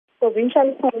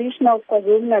Provincial Commissioner of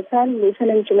KwaZulu-Natal,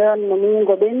 Lieutenant Nqobile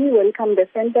Gwala, welcomed the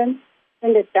sentence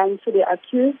handed down to the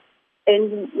accused,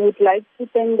 and would like to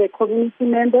thank the community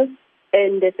members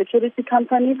and the security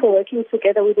company for working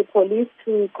together with the police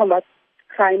to combat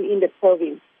crime in the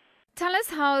province. Tell us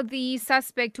how the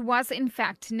suspect was in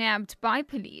fact nabbed by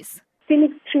police.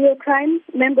 Phoenix Trio crime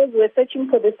members were searching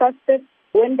for the suspect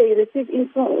when they received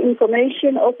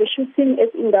information of a shooting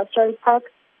at Industrial Park.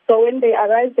 So when they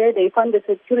arrived there, they found the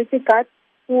security guard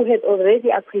who had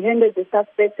already apprehended the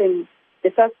suspect, and the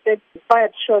suspect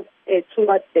fired shots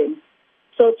towards them.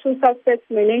 So two suspects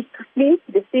managed to flee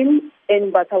the scene,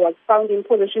 and Mbatha was found in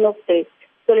possession of the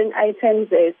stolen items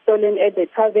stolen at the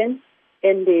Tavern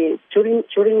and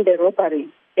during the robbery,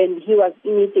 and he was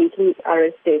immediately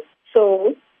arrested.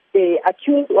 So the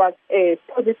accused was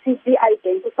positively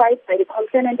identified by the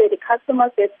complainant and the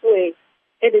customers that were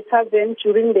at the Tavern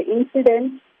during the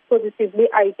incident, positively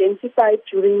identified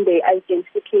during the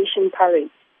identification parade.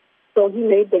 So he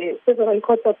made the several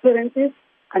court appearances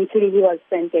until he was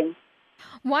sentenced.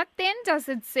 What then does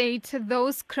it say to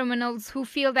those criminals who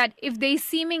feel that if they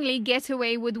seemingly get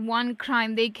away with one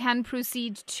crime, they can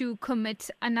proceed to commit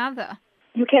another?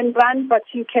 You can run, but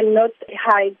you cannot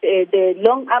hide. The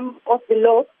long arm of the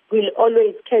law will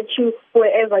always catch you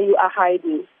wherever you are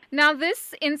hiding. Now,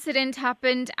 this incident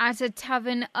happened at a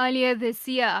tavern earlier this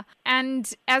year,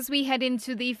 and as we head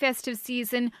into the festive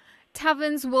season,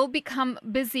 taverns will become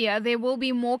busier. There will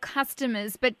be more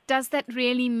customers, but does that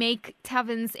really make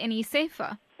taverns any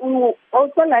safer? We would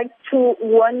also like to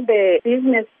warn the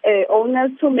business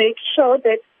owners to make sure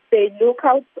that they look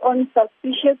out on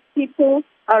suspicious people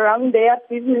around their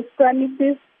business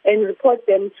premises and report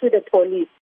them to the police.